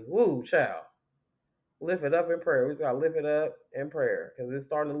 honey. Woo, child. Lift it up in prayer. We just gotta lift it up in prayer because it's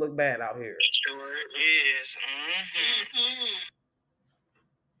starting to look bad out here. Sure is.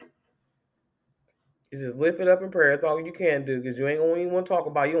 You just lift it up in prayer. That's all you can do because you ain't gonna even want to talk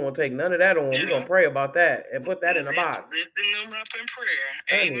about. You don't want to take none of that on. We're gonna pray about that and put that in the box. Lifting them up in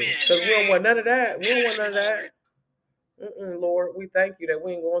prayer. Amen. Because we don't want none of that. We don't want none of that. Lord, we thank you that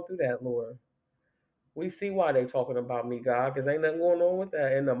we ain't going through that, Lord. We see why they talking about me, God, because ain't nothing going on with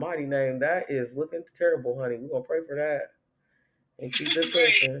that. In the mighty name, that is looking terrible, honey. We're gonna pray for that and keep it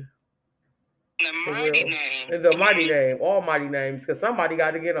pushing. The mighty name. In the mighty name, all mighty names, because somebody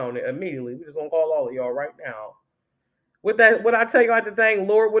got to get on it immediately. We just gonna call all of y'all right now. With that, what I tell you, I have to thank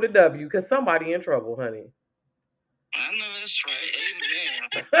Lord with a W, because somebody in trouble, honey. I know that's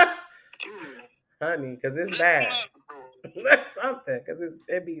right. Amen. Honey, because it's bad. That's something, because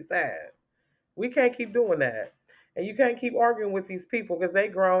it be sad. We can't keep doing that. And you can't keep arguing with these people because they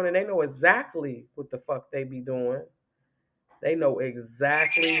grown and they know exactly what the fuck they be doing. They know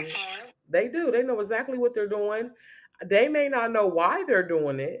exactly. They do. They know exactly what they're doing. They may not know why they're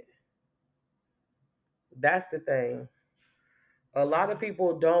doing it. That's the thing. A lot of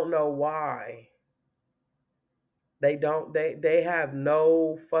people don't know why. They don't they have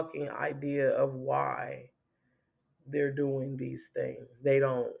no fucking idea of why they're doing these things. They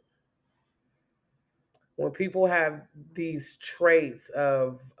don't. When people have these traits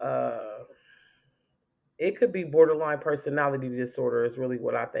of it could be borderline personality disorder is really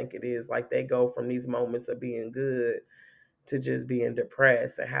what I think it is. Like they go from these moments of being good to just being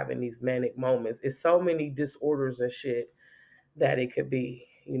depressed and having these manic moments. It's so many disorders and shit that it could be,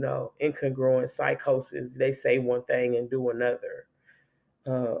 incongruent psychosis. They say one thing and do another.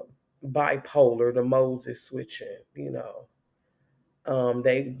 Bipolar, the modes is switching, you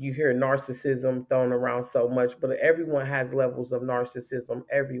hear narcissism thrown around so much, but everyone has levels of narcissism,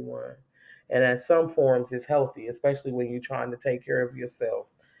 everyone. And at some forms it's healthy, especially when you're trying to take care of yourself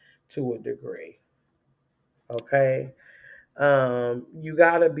to a degree. Okay. You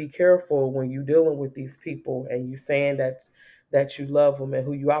gotta be careful when you're dealing with these people and you saying that you love them and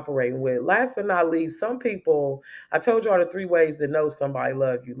who you operating with. Last but not least, some people, I told y'all the 3 ways to know somebody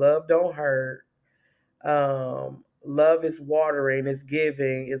love you. Love don't hurt. Love is watering, it's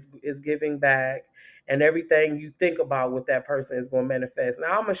giving, is giving back, and everything you think about with that person is going to manifest.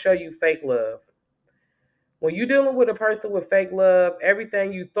 Now I'm going to show you fake love. When you're dealing with a person with fake love,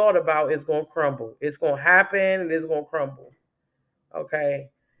 everything you thought about is going to crumble. It's going to happen and it's going to crumble. Okay?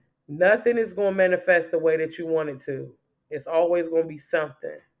 Nothing is going to manifest the way that you want it to. It's always going to be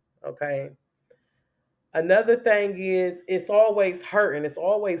something. Okay? Another thing is it's always hurting. It's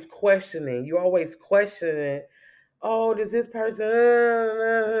always questioning. You're always questioning, oh, does this person?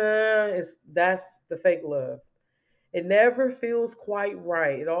 That's the fake love. It never feels quite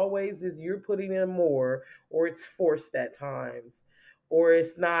right. It always is you're putting in more, or it's forced at times, or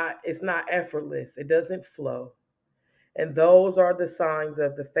it's not effortless. It doesn't flow. And those are the signs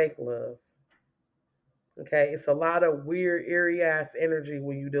of the fake love. Okay? It's a lot of weird, eerie ass energy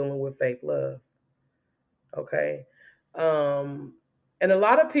when you're dealing with fake love. Okay? Um and a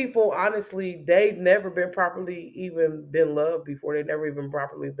lot of people, honestly, they've never been properly even been loved before. They've never even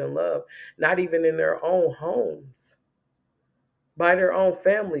properly been loved, not even in their own homes, by their own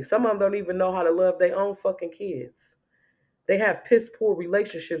family. Some of them don't even know how to love their own fucking kids. They have piss poor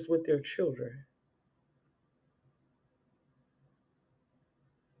relationships with their children.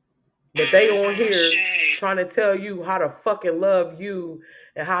 But they on here trying to tell you how to fucking love you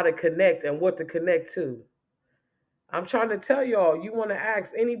and how to connect and what to connect to. I'm trying to tell y'all, you want to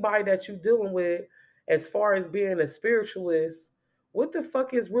ask anybody that you dealing with as far as being a spiritualist, what the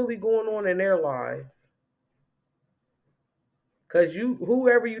fuck is really going on in their lives? Cause you,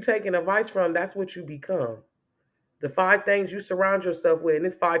 whoever you taking advice from, that's what you become. The five things you surround yourself with, and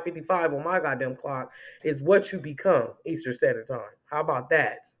it's 5:55 on my goddamn clock, is what you become Eastern Standard Time. How about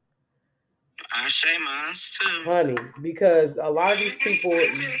that? I say mine too. Honey, because a lot of these people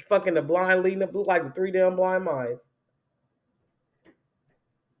fucking the blind leading the blue like the three damn blind mice.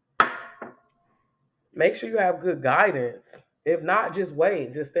 Make sure you have good guidance. If not, just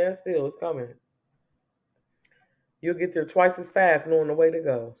wait. Just stand still. It's coming. You'll get there twice as fast knowing the way to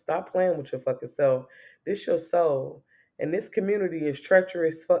go. Stop playing with your fucking self. This your soul. And this community is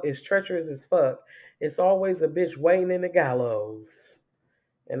treacherous. Is treacherous as fuck. It's always a bitch waiting in the gallows.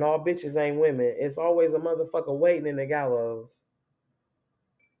 And all bitches ain't women. It's always a motherfucker waiting in the gallows.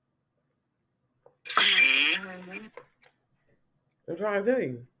 Mm-hmm. I'm trying to tell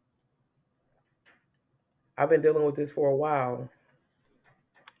you. I've been dealing with this for a while.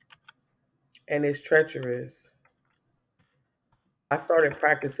 And it's treacherous. I started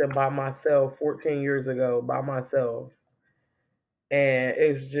practicing by myself 14 years ago by myself. And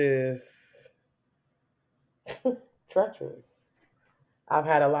it's just treacherous. I've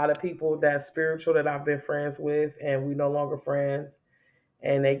had a lot of people that's spiritual that I've been friends with, and we no longer friends,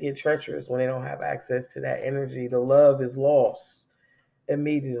 and they get treacherous when they don't have access to that energy. The love is lost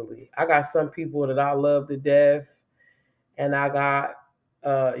immediately. I got some people that I love to death, and I got,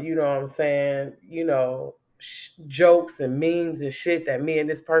 you know what I'm saying, jokes and memes and shit that me and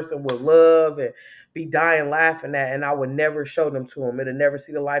this person would love and be dying laughing at, and I would never show them to them. It'll never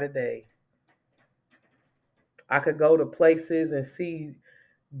see the light of day. I could go to places and see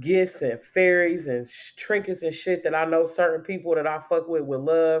gifts and fairies and trinkets and shit that I know certain people that I fuck with would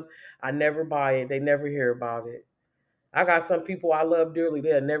love. I never buy it. They never hear about it. I got some people I love dearly.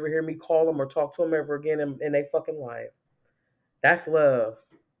 They'll never hear me call them or talk to them ever again in their fucking life. That's love.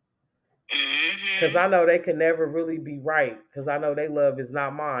 Because I know they can never really be right. Because I know their love is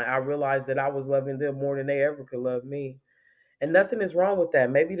not mine. I realized that I was loving them more than they ever could love me. And nothing is wrong with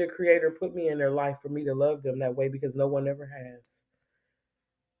that. Maybe the creator put me in their life for me to love them that way because no one ever has.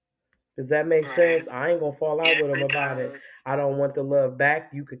 Does that make sense? I ain't gonna fall out with them about it. I don't want the love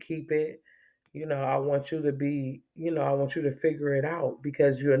back. You could keep it. I want you to be, I want you to figure it out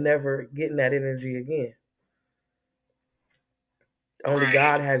because you're never getting that energy again. Only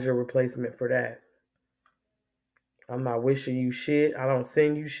God has your replacement for that. I'm not wishing you shit. I don't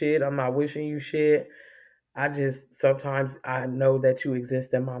send you shit. I'm not wishing you shit. I just sometimes I know that you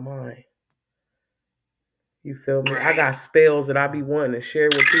exist in my mind. You feel me? I got spells that I be wanting to share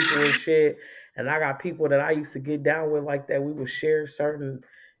with people and shit. And I got people that I used to get down with like that. We would share certain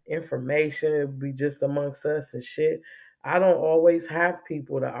information. It would be just amongst us and shit. I don't always have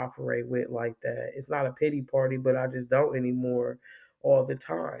people to operate with like that. It's not a pity party, but I just don't anymore all the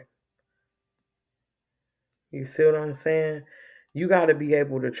time. You see what I'm saying? You got to be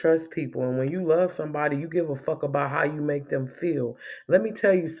able to trust people. And when you love somebody, you give a fuck about how you make them feel. Let me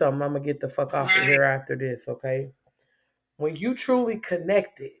tell you something. I'm going to get the fuck off of here after this, okay? When you truly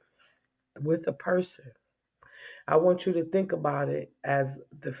connected with a person, I want you to think about it as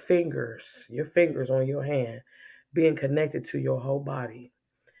the fingers, your fingers on your hand, being connected to your whole body.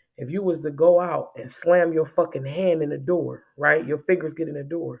 If you was to go out and slam your fucking hand in the door, right? Your fingers get in the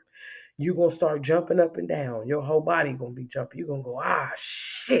door. You gonna start jumping up and down. Your whole body gonna be jumping. You gonna go,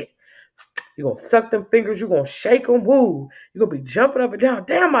 shit. You gonna suck them fingers. You gonna shake them. Woo. You gonna be jumping up and down.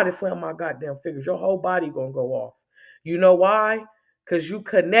 Damn, I just slammed my goddamn fingers. Your whole body gonna go off. You know why? Because you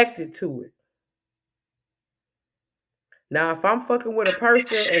connected to it. Now, if I'm fucking with a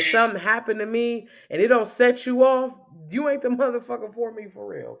person and something happened to me and it don't set you off, you ain't the motherfucker for me for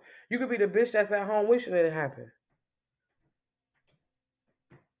real. You could be the bitch that's at home wishing it happened.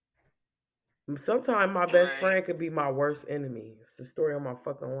 Sometimes my best friend could be my worst enemy. It's the story of my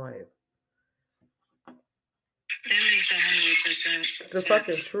fucking life. That makes 100% It's the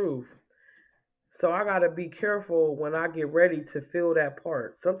fucking truth. So I gotta be careful when I get ready to feel that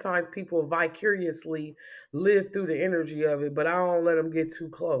part. Sometimes people vicariously live through the energy of it, but I don't let them get too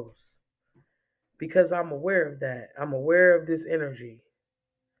close because I'm aware of that. I'm aware of this energy.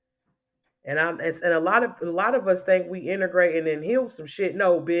 And a lot of us think we integrate and then heal some shit.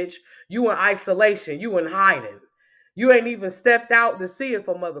 No, bitch, you in isolation, you in hiding. You ain't even stepped out to see if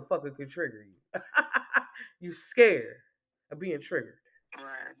a motherfucker could trigger you. You scared of being triggered.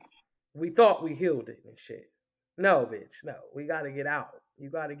 right. We thought we healed it and shit. No, bitch, no. We gotta get out. You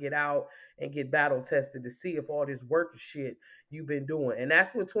gotta get out and get battle tested to see if all this work shit you've been doing. And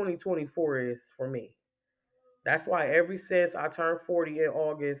that's what 2024 is for me. That's why ever since I turned 40 in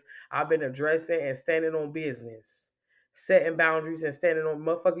August, I've been addressing and standing on business, setting boundaries and standing on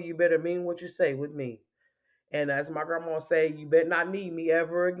motherfucker. You better mean what you say with me. And as my grandma say, you better not need me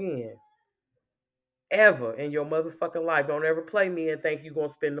ever again. Ever in your motherfucking life. Don't ever play me and think you gonna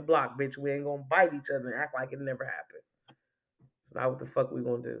spin the block, bitch. We ain't gonna bite each other and act like it never happened. It's not what the fuck we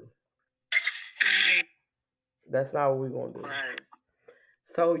gonna do. That's not what we gonna do. Right.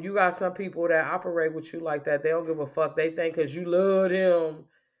 So you got some people that operate with you like that. They don't give a fuck. They think because you love them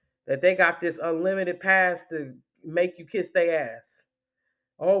that they got this unlimited pass to make you kiss their ass.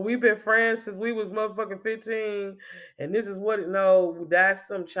 Oh, we've been friends since we was motherfucking 15, and this is what it. No, that's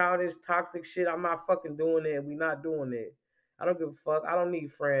some childish, toxic shit. I'm not fucking doing it. We not doing it. I don't give a fuck. I don't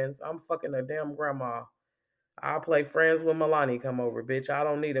need friends. I'm fucking a damn grandma. I'll play friends when Milani come over, bitch. I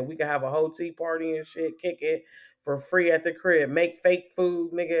don't need it. We can have a whole tea party and shit, kick it for free at the crib, make fake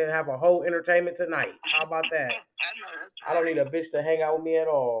food, nigga, and have a whole entertainment tonight. How about that? I know that's I don't need a bitch to hang out with me at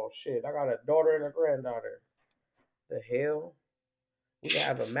all. Shit, I got a daughter and a granddaughter. The hell? We can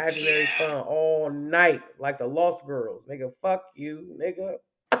have imaginary fun all night like the Lost Girls. Nigga, fuck you, nigga.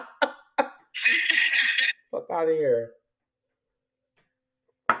 Fuck out of here.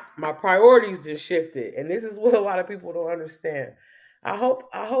 My priorities just shifted. And this is what a lot of people don't understand. I hope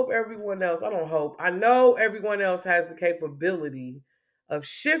everyone else, I don't hope. I know everyone else has the capability of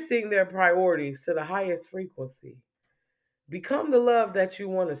shifting their priorities to the highest frequency. Become the love that you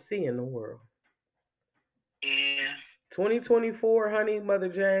want to see in the world. Yeah. 2024, honey, Mother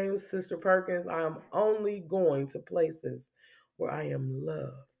James, Sister Perkins, I am only going to places where I am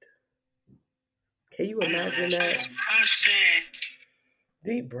loved. Can you imagine that?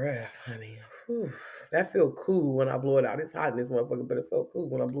 Deep breath, honey. Whew. That feel cool when I blow it out. It's hot in this motherfucker, but it felt cool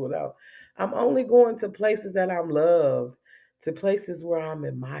when I blew it out. I'm only going to places that I'm loved, to places where I'm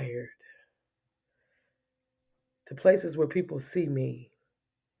admired, to places where people see me.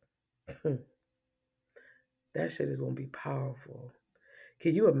 That shit is gonna be powerful.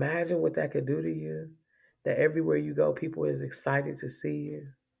 Can you imagine what that could do to you? That everywhere you go, people is excited to see you.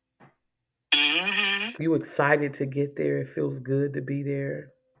 Mm-hmm. You excited to get there. It feels good to be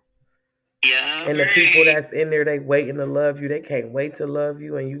there. Yeah. And the people that's in there, they waiting to love you. They can't wait to love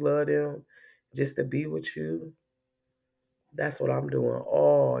you, and you love them just to be with you. That's what I'm doing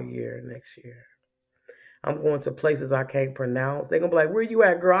all year next year. I'm going to places I can't pronounce. They're gonna be like, "Where you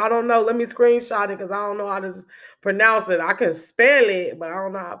at, girl?" I don't know. Let me screenshot it because I don't know how to pronounce it. I can spell it, but I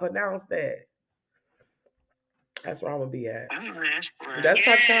don't know how to pronounce that. That's where I'm gonna be at. That's the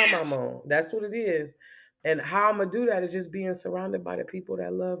type of time I'm on. That's what it is. And how I'm gonna do that is just being surrounded by the people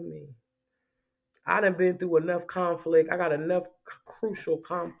that love me. I done been through enough conflict. I got enough crucial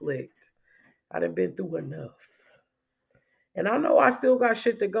conflict. I done been through enough. And I know I still got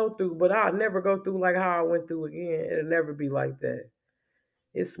shit to go through, but I'll never go through like how I went through again. It'll never be like that.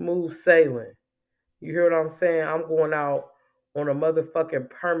 It's smooth sailing. You hear what I'm saying? I'm going out on a motherfucking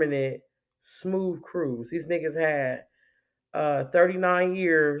permanent smooth cruise. These niggas had 39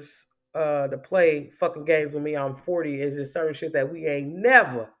 years to play fucking games with me. I'm 40. It's just certain shit that we ain't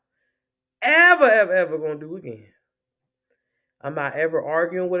never, ever, ever, ever gonna do again. I'm not ever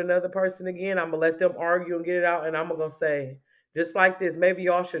arguing with another person again. I'm gonna let them argue and get it out, and I'm gonna say, just like this, maybe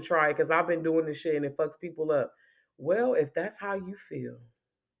y'all should try it because I've been doing this shit and it fucks people up. Well, if that's how you feel,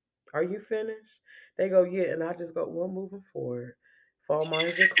 are you finished? They go, yeah, and I just go, well, moving forward. If all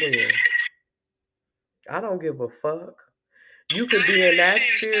minds are clear, I don't give a fuck. You could be in that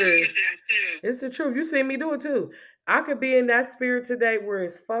spirit. It's the truth. You see me do it too. I could be in that spirit today where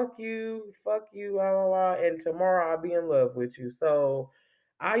it's fuck you, blah, blah, blah, and tomorrow I'll be in love with you. So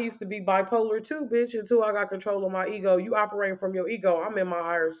I used to be bipolar too, bitch, until I got control of my ego. You operating from your ego. I'm in my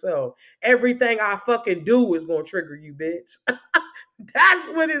higher self. Everything I fucking do is gonna trigger you, bitch. That's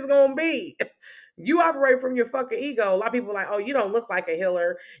what it's gonna be. You operate from your fucking ego. A lot of people are like, oh, you don't look like a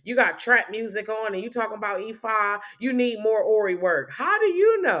healer. You got trap music on and you talking about E5. You need more Ori work. How do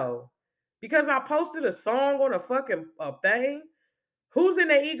you know? Because I posted a song on a fucking thing. Who's in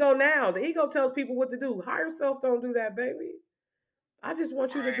the ego now? The ego tells people what to do. Higher self don't do that, baby. I just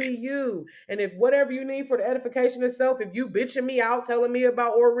want you to be Right. you. And if whatever you need for the edification of self, if you bitching me out, telling me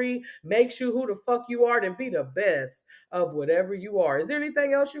about Ori, makes you who the fuck you are, then be the best of whatever you are. Is there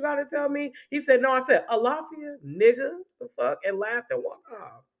anything else you got to tell me? He said, no. I said, Alafia, nigga, the fuck, and laughed and walked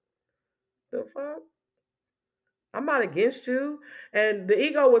off. The fuck? I'm not against you. And the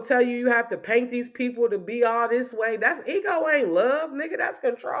ego will tell you you have to paint these people to be all this way. That's ego ain't love, nigga. That's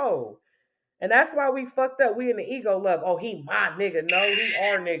control. And that's why we fucked up. We in the ego love. Oh, he my nigga. No, he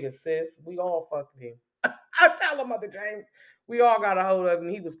our nigga, sis. We all fucked him. I tell him, Mother James, we all got a hold of him.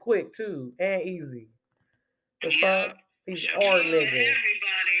 He was quick too and easy. The Yep. fuck? He's Show our love to nigga.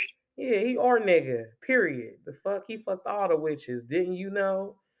 everybody. Yeah, he our nigga. Period. The fuck? He fucked all the witches. Didn't you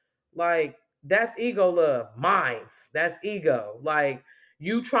know? Like, that's ego love. Minds. That's ego. Like,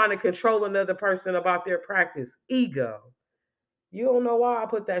 you trying to control another person about their practice. Ego. You don't know why I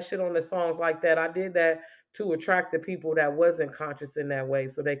put that shit on the songs like that. I did that to attract the people that wasn't conscious in that way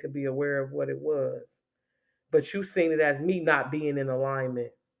so they could be aware of what it was. But you seen it as me not being in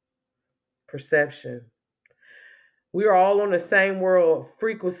alignment. Perception. We are all on the same world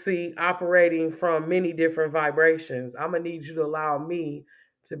frequency operating from many different vibrations. I'm gonna need you to allow me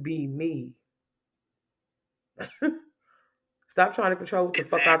to be me. Stop trying to control what the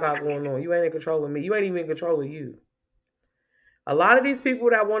fuck I got Exactly. going on. You ain't in control of me. You ain't even in control of you. A lot of these people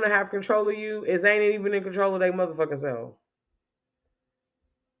that want to have control of you is ain't even in control of their motherfucking selves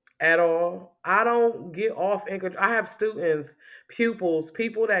at all. I don't get off in control. I have students, pupils,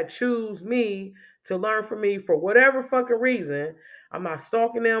 people that choose me to learn from me for whatever fucking reason. I'm not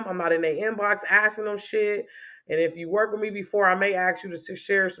stalking them. I'm not in their inbox asking them shit. And if you work with me before, I may ask you to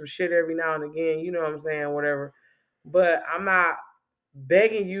share some shit every now and again. You know what I'm saying? Whatever. But I'm not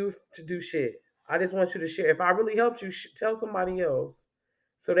begging you to do shit. I just want you to share. If I really helped you, tell somebody else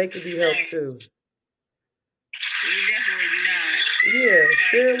so they could be helped Like, too. definitely not Yeah, trying to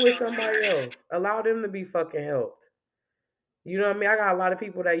share it with control somebody nobody. else. Allow them to be fucking helped. You know what I mean? I got a lot of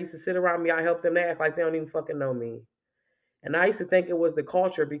people that used to sit around me. I help them. They act like they don't even fucking know me. And I used to think it was the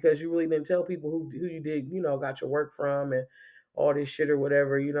culture because you really didn't tell people who you did, got your work from and all this shit or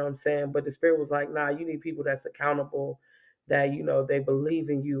whatever, you know what I'm saying? But the spirit was like, nah, you need people that's accountable, that, they believe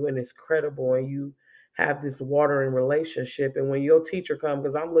in you and it's credible and you have this watering relationship. And when your teacher come,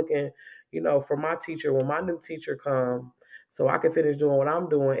 because I'm looking, for my teacher, when my new teacher come, so I can finish doing what I'm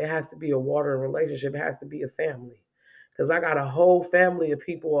doing, it has to be a watering relationship. It has to be a family. Because I got a whole family of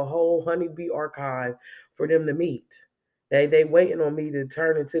people, a whole honeybee archive for them to meet. They waiting on me to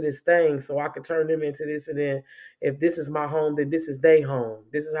turn into this thing so I could turn them into this. And then if this is my home, then this is their home.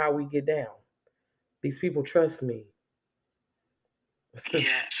 This is how we get down. These people trust me.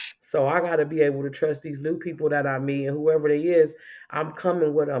 Yes. So I gotta be able to trust these new people that I meet and whoever they is, I'm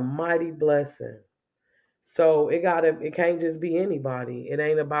coming with a mighty blessing. So it can't just be anybody. It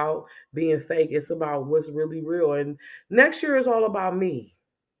ain't about being fake. It's about what's really real. And next year is all about me.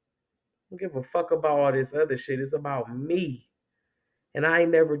 I don't give a fuck about all this other shit. It's about me. And I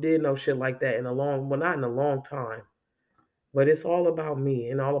ain't never did no shit like that not in a long time. But it's all about me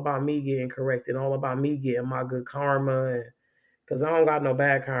and all about me getting corrected, all about me getting my good karma. And because I don't got no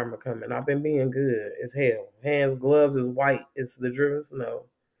bad karma coming. I've been being good as hell. Hands, gloves is white. It's the driven snow.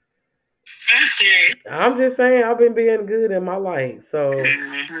 I'm serious. I'm just saying I've been being good in my life. So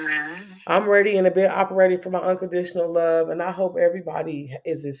Mm-hmm. I'm ready and a bit operating for my unconditional love. And I hope everybody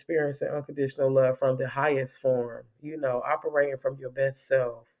is experiencing unconditional love from the highest form, operating from your best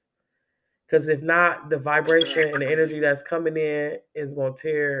self. Because if not, the vibration and the Exactly. energy that's coming in is going to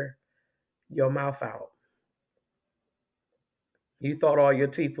tear your mouth out. You thought all your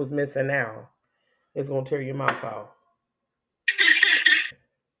teeth was missing now. It's going to tear your mouth out.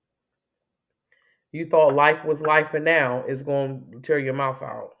 You thought life was life and now it's going to tear your mouth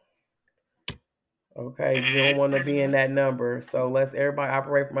out. Okay, you don't want to be in Mm-hmm. that number. So let's everybody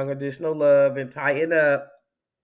operate from unconditional love and tighten up.